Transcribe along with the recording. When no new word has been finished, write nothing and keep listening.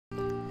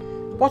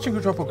Watching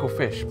a tropical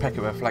fish peck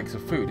at her flakes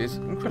of food is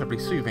incredibly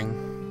soothing.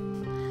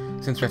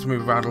 Since we had to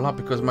move around a lot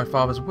because of my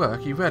father's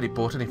work, he rarely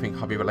brought anything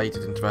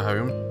hobby-related into her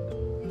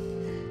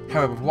home.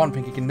 However, one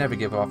thing he can never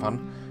give up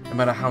on, no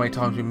matter how many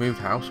times we moved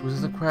house, was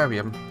his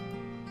aquarium.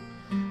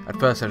 At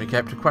first he only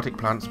kept aquatic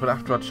plants, but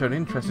after I'd shown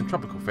interest in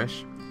tropical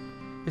fish,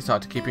 he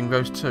started keeping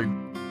those too.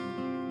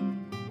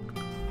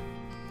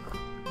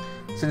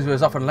 Since we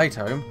was often late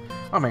home,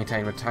 I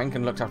maintained a tank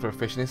and looked after a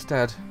fish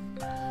instead.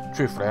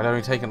 Truthfully, I'd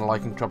only taken a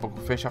liking to tropical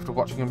fish after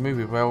watching a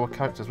movie where all the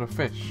characters were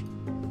fish.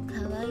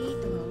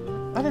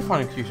 I did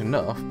find him cute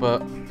enough,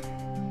 but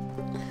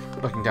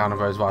looking down on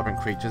those vibrant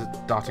creatures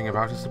darting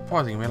about is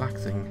surprisingly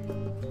relaxing.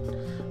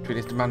 Between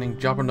his demanding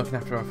job and looking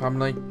after our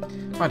family,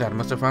 my dad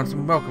must have found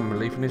some welcome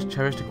relief in his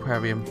cherished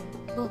aquarium.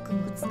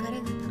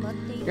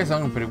 Guess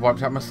I'm pretty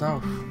wiped out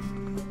myself.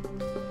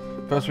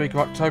 First week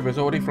of October has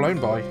already flown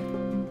by.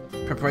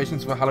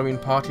 Preparations for a Halloween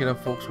party in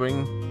full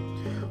swing,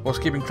 whilst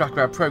keeping track of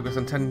our progress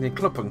and attending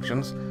club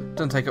functions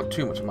doesn't take up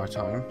too much of my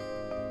time.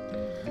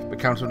 The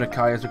Council of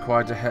Nicaea is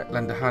required to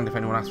lend a hand if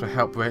anyone asks for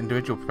help with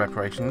individual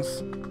preparations.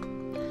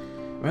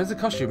 And there's the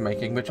costume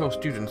making, which all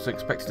students are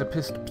expected to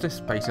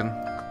participate in.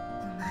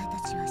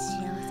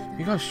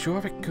 You guys sure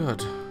have it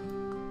good.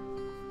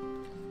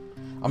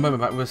 I murmur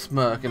back with a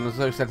smirk, and as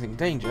though sensing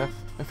danger,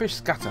 the fish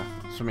scatter,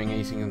 swimming,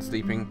 eating and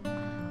sleeping.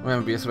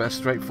 Remember, it's a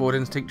straightforward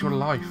instinctual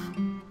life.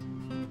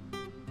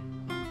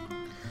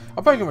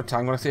 I'll poke him a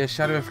tongue when I see a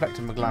shadow reflect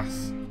in the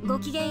glass.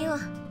 Good day.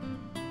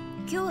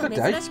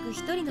 I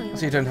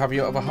see you don't have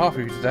your other half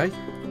of you today.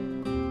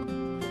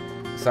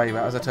 I say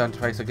that as I turn to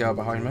face a girl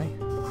behind me.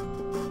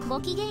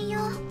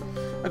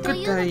 A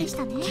good day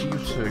to you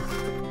too.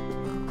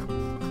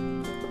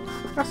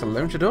 That's a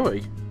lone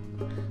Chidori.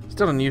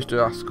 Still unused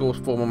to our school's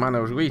formal manner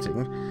of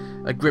greeting,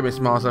 a grimace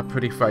mars her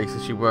pretty face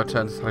as she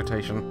turns to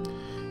salutation,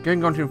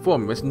 going on to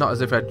inform me it's not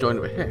as if I'd joined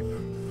at the hip.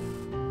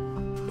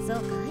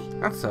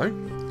 That's so.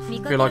 I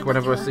feel like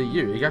whenever I see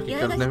you,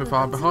 Yagiko's never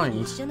far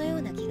behind.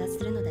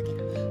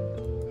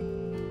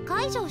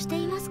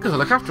 Because I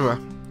look after her.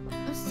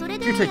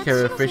 Do you take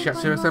care of the fish,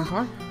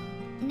 Yatsuhiro-senpai?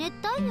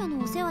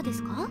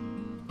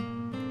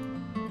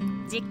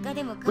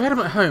 We had them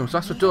at home, so I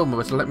asked the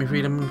dormother to let me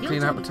feed them and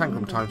clean out the tank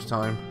from time to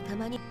time.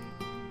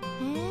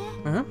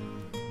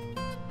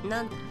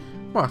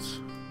 What?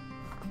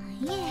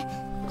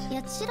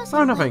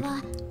 Oh, nothing.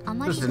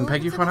 Just didn't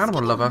peg you for an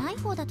animal lover.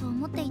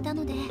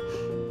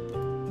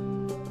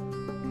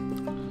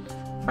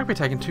 I'd be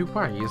taken two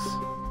ways.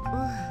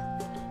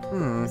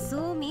 Is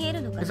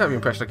that the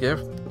impression I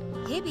give?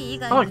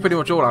 I like pretty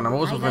much all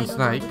animals other than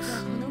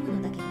snakes.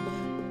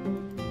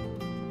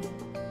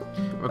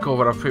 I recall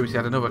that I've previously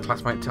had another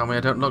classmate tell me I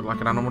don't look like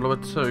an animal lover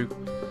too.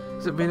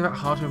 Is it really that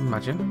hard to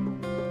imagine?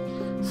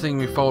 Seeing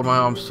me fold my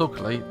arms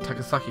sulkily,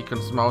 Takasaki-kun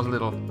smiles a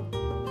little.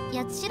 I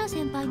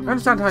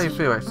understand how you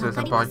feel,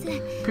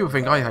 Yatsuhiro-senpai. People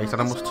think I hate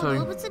animals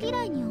too.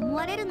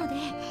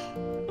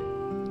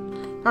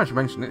 Now she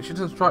mentioned it, she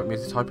doesn't strike me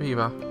as the type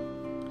either.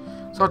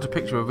 It's hard to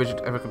picture a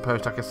rigid,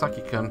 ever-composed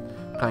Takasaki-kun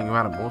playing with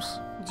animals.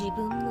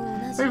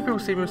 Maybe people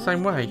see me the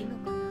same way.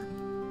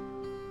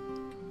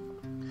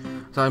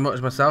 So much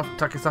as myself,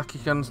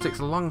 Takasaki-kun sticks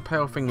a long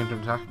pale finger into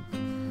attack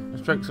and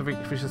strokes the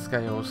fish's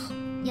scales.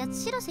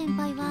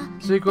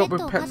 So you grew up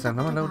with pets then,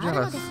 I'm a little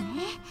jealous.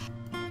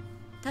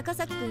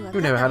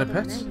 You never had a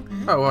pet?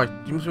 Oh right,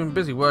 you must have been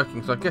busy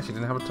working, so I guess you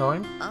didn't have a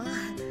time.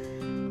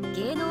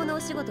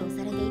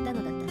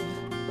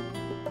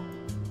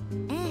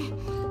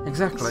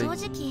 Exactly.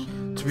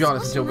 To be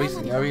honest, until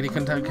recently I really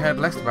couldn't have cared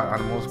less about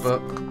animals,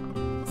 but...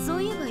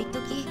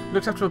 You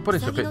looked after a bunny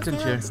for a bit,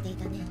 didn't you?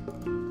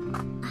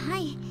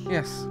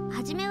 Yes.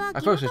 I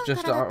suppose it's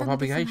just out of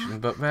obligation,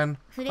 but then,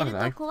 I don't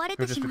know, it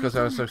was just because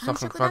I was so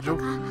soft and fragile,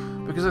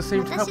 because I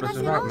seemed helpless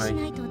without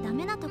me.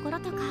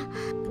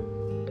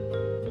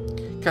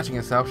 Catching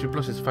herself, she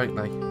blushes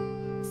faintly.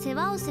 I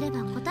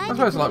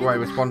suppose I like the way I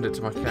responded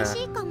to my care.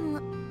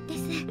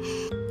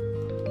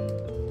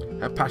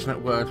 Her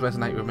passionate words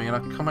resonate with me, and I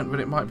comment that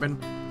it might be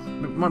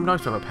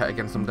nice to have a pet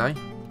again someday.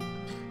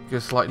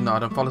 Gives a slight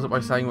nod and follows up by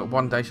saying that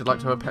one day she'd like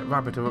to have a pet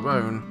rabbit of her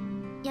own.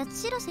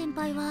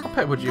 What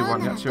pet would you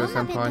want,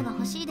 Yatsuhiro-senpai?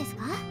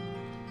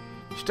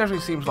 She definitely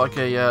seems like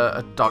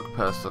a dog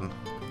person.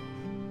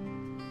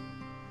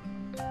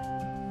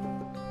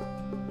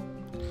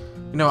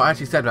 You know, I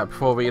actually said that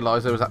before I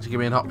realised there was actually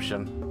going to be an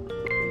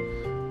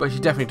option. But she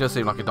definitely does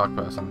seem like a dog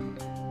person.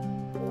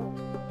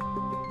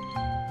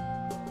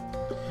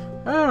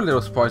 I'm a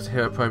little surprised to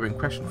hear a probing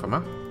question from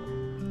her.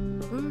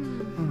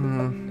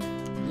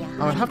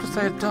 I would have to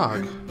say a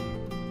dog.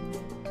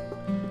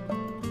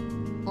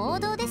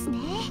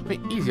 The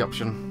easy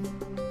option.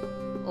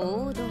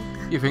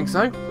 You think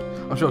so?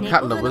 I'm sure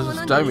cat lovers will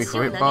stone me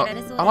for it, but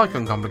I like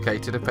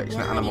uncomplicated,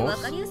 affectionate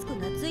animals.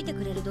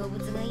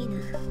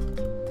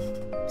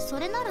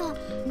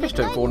 Fish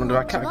don't fall under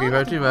that category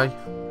though, do they?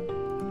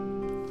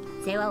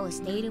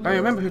 I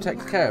remember who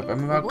takes care of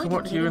them, and I'll come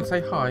up to you and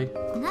say hi.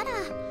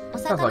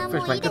 Sounds like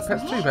fish make good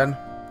pets too, then.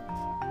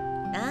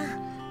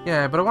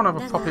 Yeah, but I want to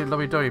have a properly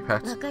lovey-dovey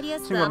pet.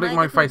 Something will lick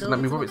my face and let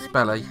me rub its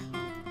belly.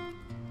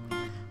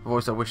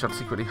 voice I wish I'd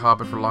secretly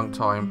harboured for a long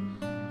time.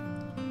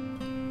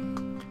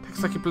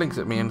 Takesaki blinks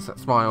at me and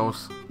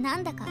smiles.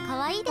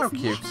 How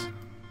cute.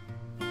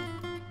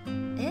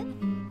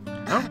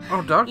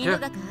 Oh, dog,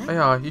 yeah. They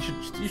are. You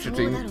should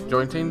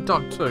join Team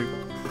Dog too.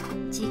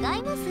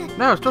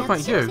 No, it's talking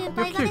about you.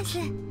 You're cute.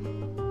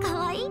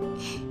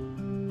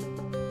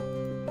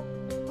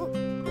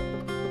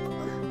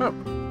 Oh,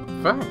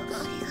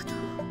 thanks.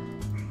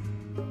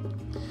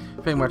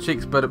 Feeling my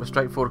cheeks burn up a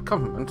straightforward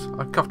compliment,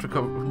 I coughed to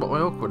recover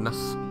my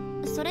awkwardness.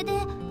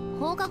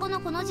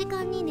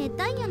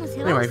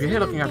 Anyway, if you're here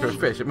looking after a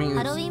fish, it means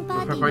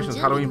the preparations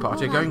for the Halloween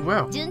party are going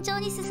well.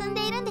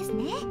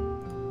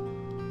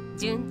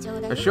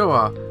 They sure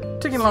are.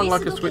 Ticking along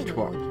like a switch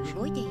watch.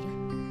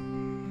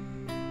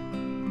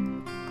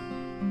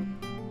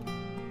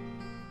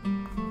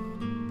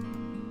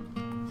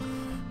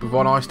 With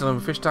one eye still on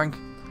the fish tank,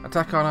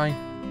 attack on a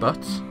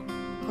butt.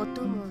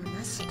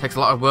 Takes a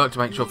lot of work to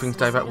make sure things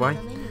stay that way.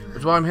 Which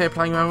is why I'm here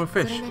playing around with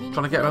fish,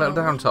 trying to get a little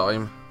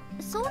downtime.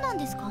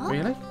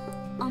 Really?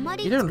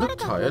 You don't look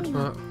tired,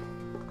 but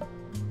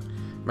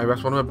maybe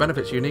that's one of the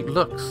benefits of unique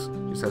looks,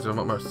 she says with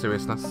much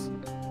seriousness.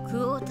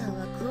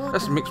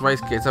 Us mixed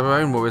race kids have our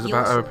own worries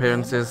about our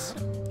appearances.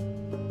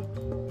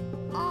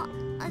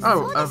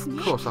 Oh, of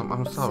course,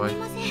 I'm sorry.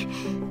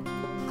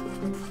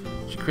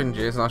 She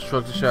cringes and I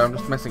shrug to show I'm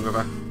just messing with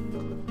her.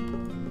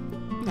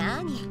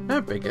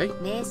 No biggie.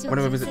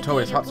 Whenever I visit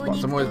tourist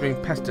hotspots, I'm always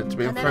being pestered to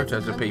be in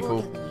photos of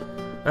people.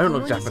 I don't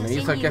look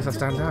Japanese, so I guess I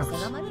stand out.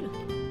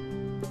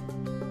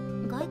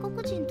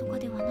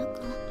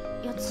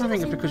 I don't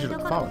think it's because you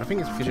look foreign, I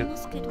think it's because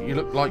you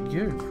look like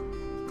you.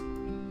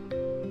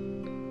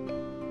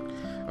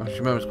 And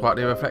she murmurs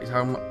quietly, reflects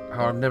how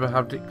I never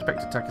have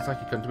expected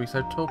Takesaki-kun to be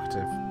so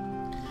talkative.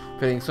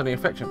 Feeling suddenly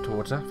affectionate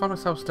towards her, I find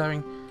myself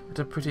staring at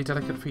her pretty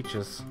delicate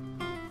features.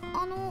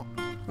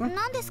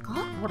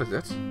 What is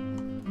it?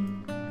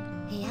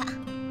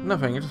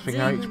 Nothing, I just think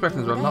her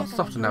expressions were a lot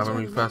softer now than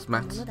when we first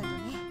met.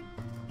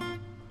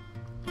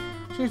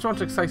 She seems to want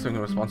to say something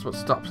in response, but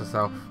stops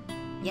herself.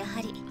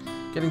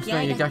 Getting to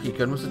know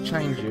Yagaki-kun must have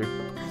changed you,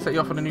 set you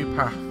off on a new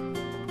path.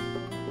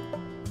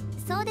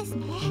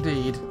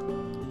 Indeed.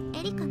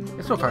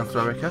 It's all thanks to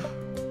Erika.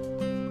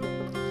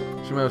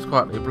 She murmurs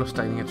quietly, blush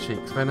staining her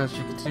cheeks, then as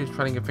she continues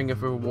treading her finger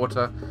through the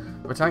water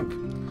of a tank.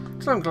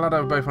 So I'm glad I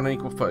was both on an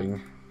equal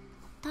footing.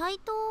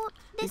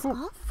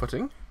 Equal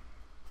footing?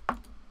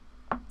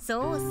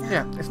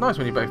 Yeah, it's nice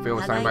when you both feel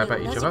the same way about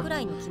each other.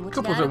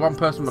 Couples where one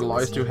person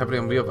relies too heavily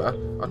on the other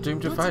are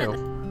doomed to fail.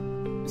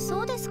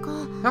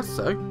 That's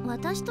so.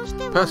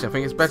 Personally, I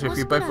think it's better if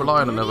you both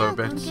rely on another a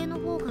bit.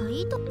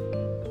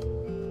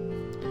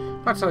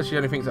 I'd say she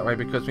only thinks that way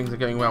because things are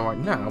going well right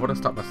now, but I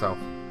stopped myself.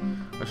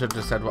 I should have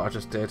just said what I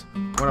just did.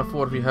 When I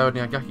thought if you heard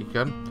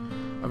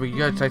Yagaki-kun, I'd be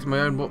regurgitating my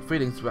own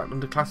feelings about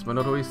underclassmen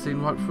I'd always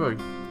seen right through.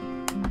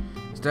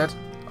 Instead,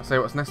 I say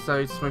what's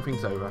necessary to smooth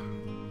things over.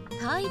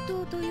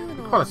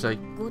 Quality.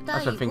 I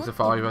said things are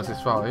 5 versus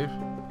 5.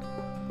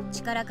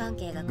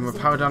 When the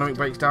power dynamic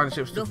breaks down, it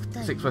shifts to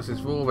 6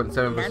 versus 4, then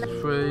 7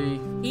 versus 3.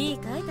 Do you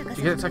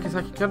get it,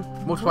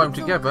 Takesaki-kun? Multiply them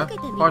together.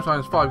 5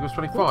 times 5 gives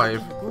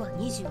 25.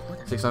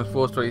 6 times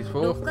 4 is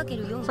 24.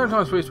 7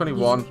 times 3 is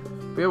 21.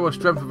 The overall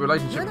strength of the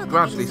relationship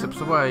gradually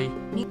slips away.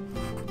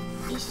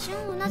 I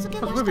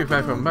was with you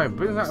there for a moment,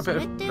 but isn't that a bit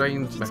of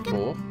Drain's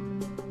metaphor?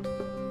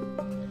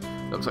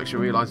 Looks like she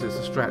realises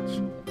it's a stretch.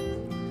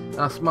 And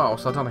I smile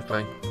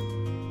sardonically.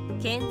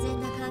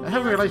 A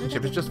healthy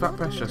relationship is just that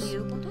precious.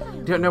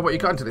 You don't know what you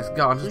got into this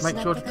garden, just make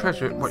sure to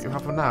treasure it what you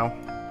have for now.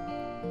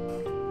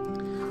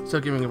 Still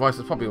giving advice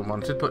is probably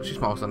unwanted, but she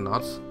smiles and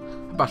nods.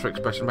 Her bashful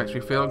expression makes me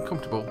feel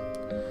uncomfortable.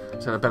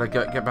 So I'd better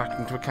get back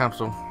into the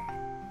council.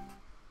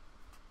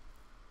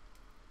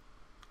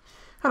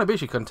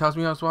 Hanabishi-kun tells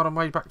me I was on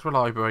my way back to the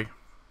library.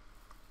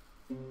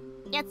 Are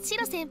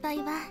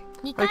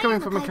you coming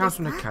from the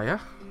Council of Nicaea?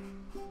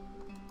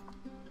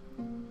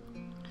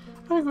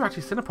 I don't think we've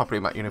actually seen a properly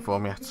met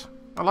uniform yet.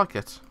 I like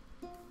it.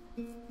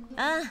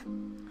 Yeah.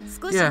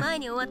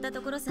 We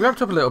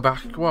wrapped up a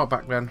while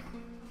back then.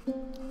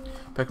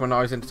 Poking my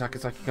eyes into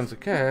Takesaki-kun's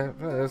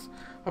affairs,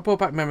 I brought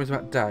back memories of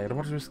that day and I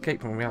wanted to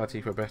escape from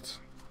reality for a bit.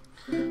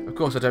 Of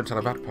course I don't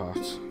tell her that part.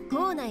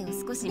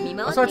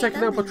 I started taking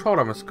a little patrol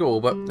around the school,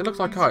 but it looks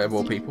like I, of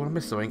all people,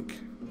 missed something.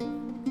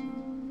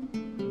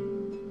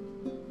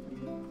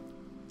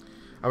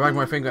 I wagged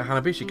my finger at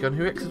Hanabishi-kun,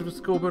 who exited the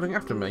school building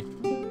after me.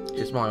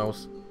 She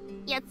smiles.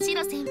 Can't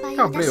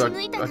believe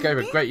I gave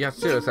a great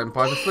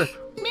Yatsushiro-senpai the slip.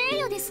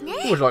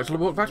 Who would like to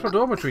walk back to my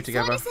dormitory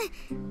together?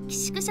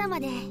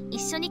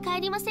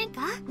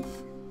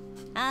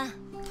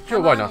 Sure,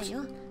 why not?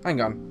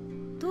 Hang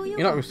on. You're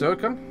not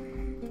Yuzuriha-kun?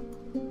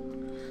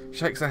 She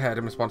shakes her head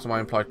in response to my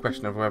implied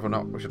question of whether or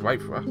not we should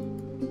wait for her.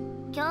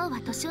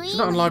 She's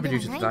not on library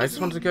duty today, I just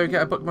wanted to go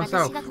get a book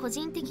myself.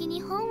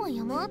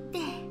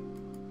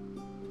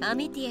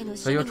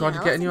 So you're trying to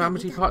get in your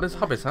Amity partner's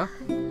hobbies, huh?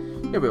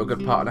 You're a real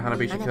good partner,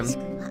 Hanabishi-kun.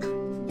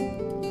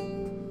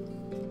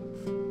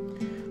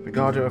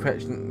 Regard her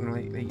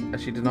affectionately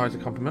as she denies a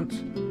compliment.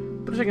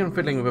 Brushing and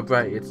fiddling with her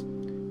braids,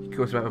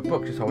 Curious about the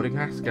book she's holding,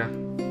 ask her.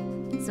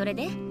 それ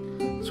で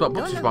So what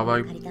book she's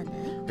borrowing?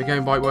 We're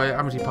going by where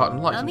Amity Part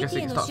and Lights. I'm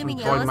guessing it starts from the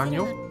drawing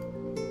manual.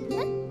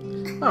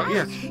 Oh,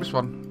 yes, this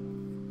one.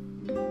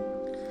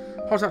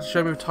 How's that to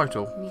show me the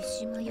title?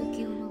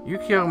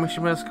 Yukio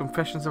Mishima's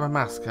Confessions of a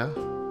Massacre.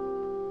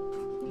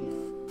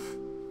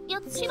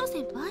 Yatsushiro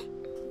senpai?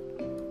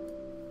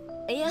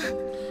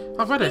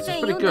 I've read it, it's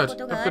pretty good.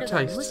 Have good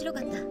taste.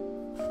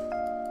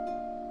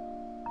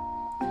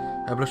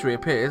 Her blush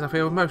reappears. I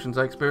feel emotions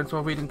I experienced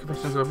while reading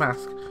Confessions of a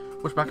Mask.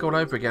 Wish back all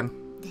over again.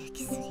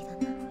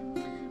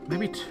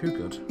 Maybe too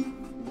good.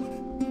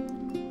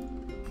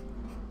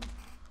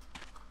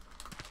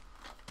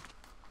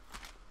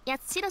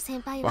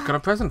 What kind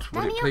of present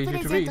would it please you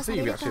to receive,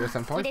 Yatsushiro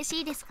senpai?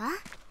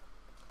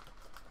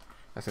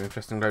 That's an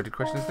interesting loaded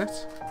question, isn't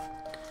it?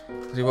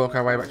 As we walk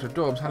our way back to the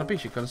dorms,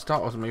 Hanabishi-kun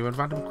startles me with a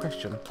random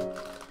question.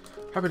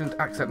 Hope I didn't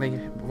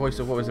accidentally voice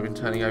of words have been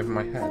turning over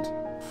my head.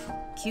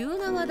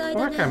 Well,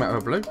 that came out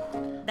of the blue.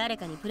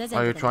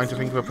 Are you trying to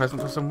think of a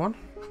present for someone?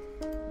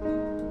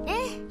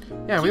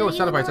 Yeah, we always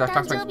celebrate our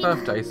classmates'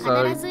 birthdays,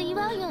 so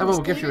of all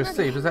the gifts you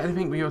received, is there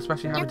anything we were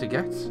especially happy to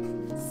get?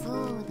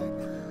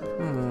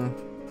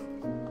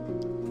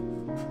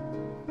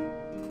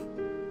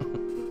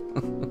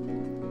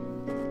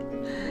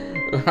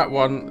 That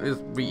one is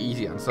the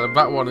easy answer.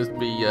 That one is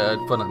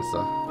the fun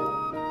answer.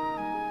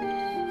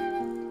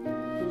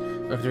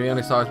 Looking to the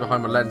only size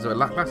behind my lens or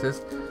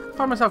glasses, I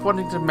find myself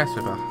wanting to mess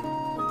with her.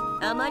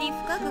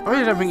 I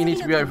really don't think you need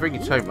to be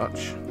overthinking so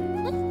much.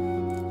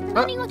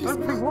 What?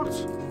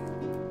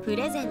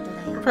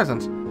 A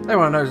present.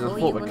 Everyone knows it's a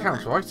thought that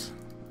counts, right?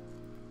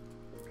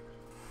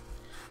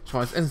 So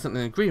it's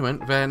instantly in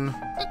agreement, then...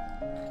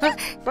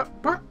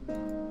 What?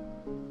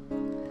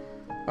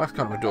 That's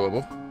kind of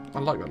adorable. I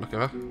like that look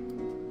of her.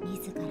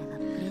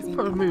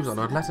 Put the moves on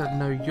her and let her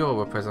know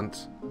you're a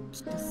present.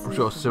 I'm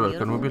sure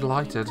Suoh-kun will be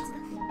delighted.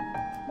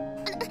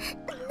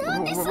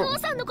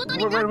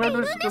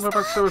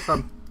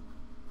 Suoh-san?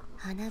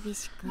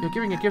 You're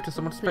giving a gift to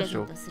someone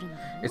special.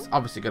 It's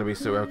obviously going to be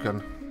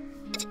Suoh-kun.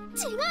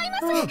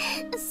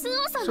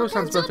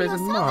 Suoh-san's birthday is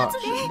in March.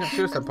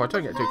 Yatsushiro-senpai,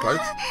 don't get too close.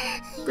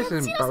 This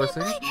is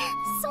embarrassing.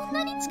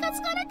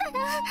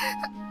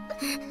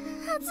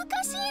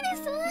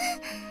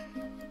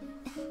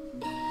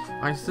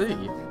 I see.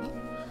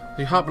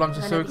 Your heart belongs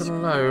to Suoh-kun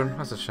alone.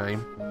 That's a shame.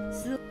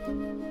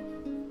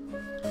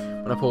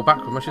 When I pull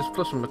back from her, she's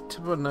flushed from the tip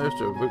of her nose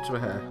to the roots of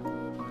her hair.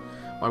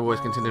 My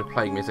worries continue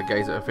plaguing me as I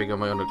gaze at her figure on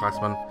my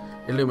underclassman,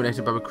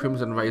 illuminated by the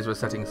crimson rays of a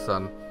setting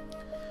sun.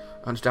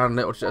 I hunch down a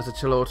little as the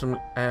chill autumn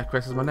air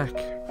caresses my neck.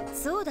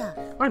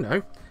 I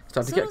know. It's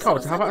time to get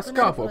cold, so how about a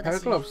scarf or a pair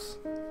of gloves?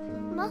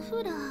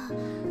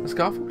 A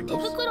scarf or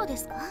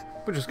gloves?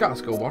 We just got our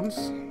school ones.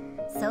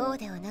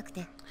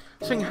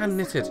 Something hand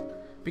knitted.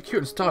 Be cute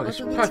and stylish.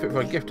 Perfect for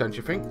a gift, don't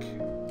you think?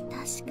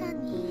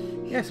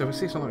 Yes, if we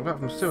see something like that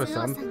from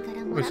Suoh-san,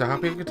 I'll be so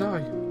happy it could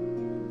die.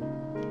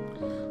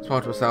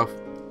 Smiled to herself.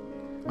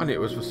 I knew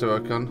it was for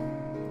Suoh-kun.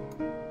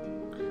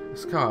 A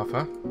scarf,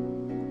 huh?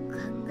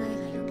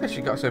 Guess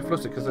she got so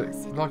flustered because I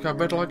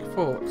read like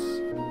thoughts.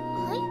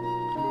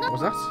 What was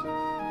that?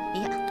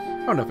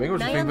 Oh, nothing. I was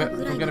just thinking that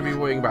I'm going to be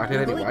worrying about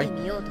it anyway.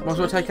 Might as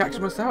well take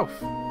action myself.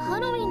 Are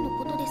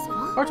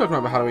you talking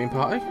about the Halloween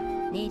party?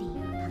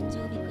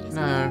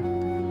 No.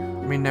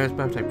 I mean Noah's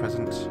birthday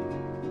present.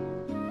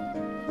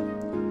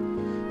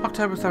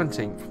 October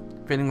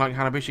 17th. Feeling like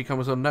Hanabishi-kun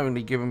was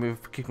unknowingly giving me the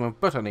kicking of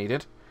butt I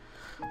needed,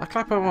 I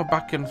clap her on my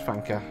back and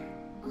thank her.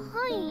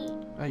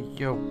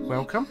 You're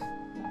welcome.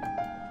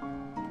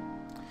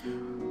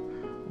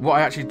 What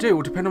I actually do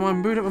will depend on my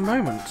mood at the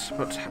moment,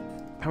 but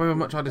however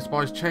much I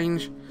despise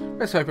change,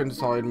 let's hope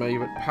inside me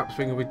that perhaps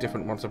things will be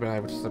different once I've been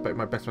able to celebrate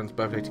my best friend's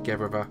birthday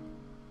together with her.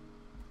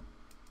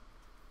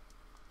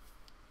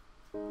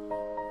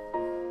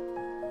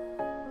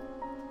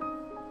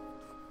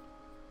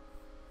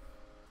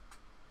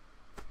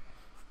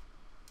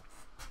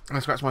 I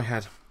scratched my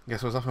head.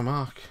 Guess I was off a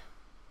mark.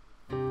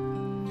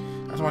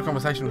 After my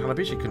conversation with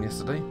Hanabishi-kun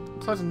yesterday, I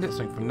decided to knit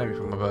something for Noe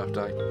for my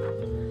birthday.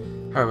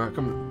 However, I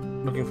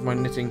come looking for my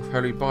knitting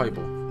Holy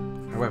Bible.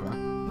 However,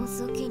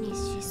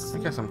 I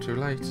guess I'm too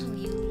late. It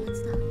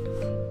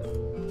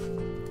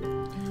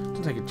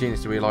doesn't take a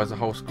genius to realise the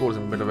whole school is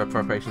in the middle of their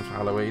preparations for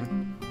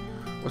Halloween.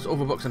 What's all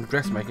the books and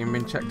dressmaking have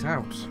been checked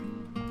out?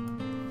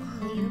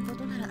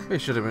 We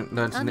should have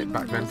learned to knit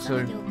back then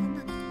too.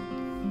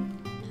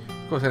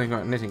 Of course, anything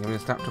like knitting has been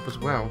snapped up as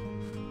well.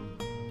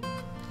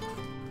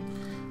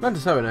 Learned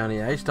to sew at an early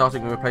age,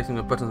 starting with replacing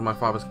the buttons of my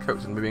father's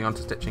coats and moving on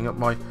to stitching up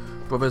my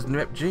brother's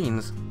ripped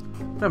jeans.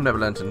 But I've never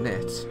learned to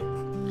knit.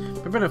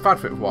 I've been a fad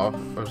for it for a while.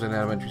 I was in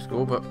elementary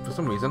school, but for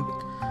some reason,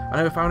 I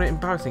never found it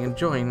embarrassing and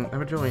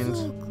never joined.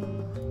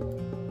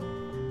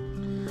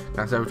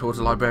 Glanced over towards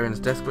the librarian's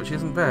desk, but she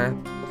isn't there.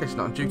 In case she's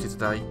not on duty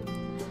today.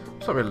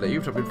 I'm so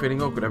relieved. I've been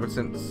feeling awkward ever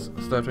since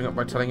stirring up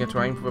by telling her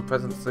to aim for the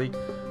presidency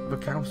of the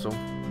council.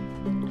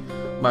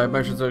 My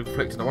emotions are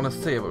conflicted. I want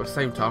to see her, but at the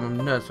same time, I'm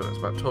nervous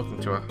about talking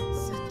to her.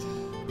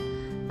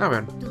 Now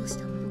then,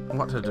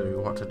 what to do?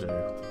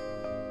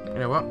 You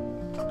know what?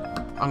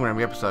 I'm going to end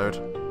the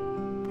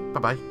episode.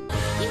 Bye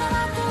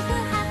bye.